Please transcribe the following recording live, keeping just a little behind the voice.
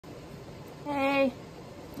Hey,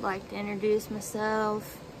 I'd like to introduce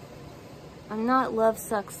myself. I'm not Love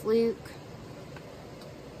Sucks Luke.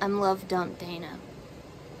 I'm Love Dump Dana.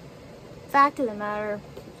 Fact of the matter,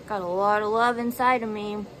 I've got a lot of love inside of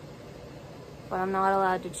me, but I'm not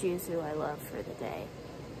allowed to choose who I love for the day.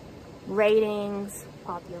 Ratings,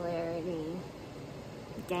 popularity,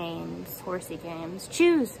 games, horsey games.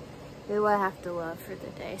 Choose who I have to love for the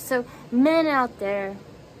day. So men out there,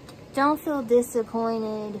 don't feel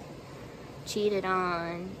disappointed, cheated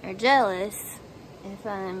on, or jealous if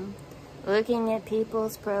I'm looking at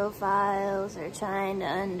people's profiles or trying to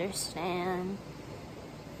understand,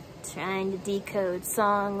 trying to decode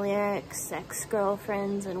song lyrics,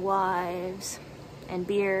 ex-girlfriends and wives, and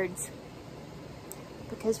beards.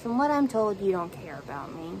 Because from what I'm told, you don't care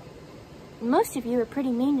about me. Most of you are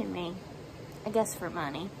pretty mean to me, I guess for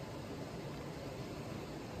money.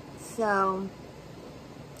 So,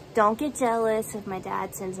 don't get jealous if my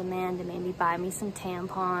dad sends a man to maybe buy me some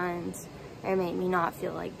tampons or make me not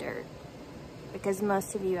feel like dirt. Because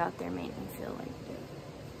most of you out there make me feel like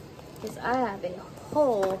dirt. Because I have a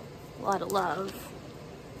whole lot of love.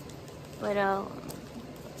 But a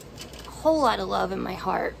whole lot of love in my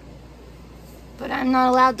heart. But I'm not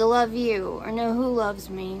allowed to love you or know who loves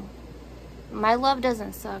me. My love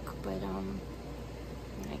doesn't suck, but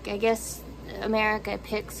I guess America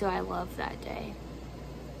picks who I love that day.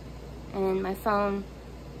 And my phone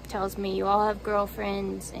tells me you all have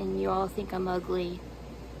girlfriends and you all think I'm ugly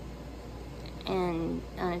and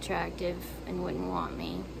unattractive and wouldn't want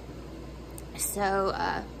me. So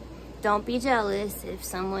don't be jealous if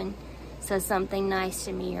someone says something nice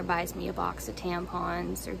to me or buys me a box of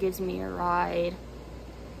tampons or gives me a ride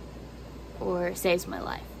or saves my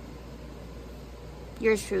life.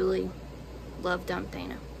 Yours truly, Love Dump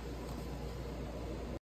Dana.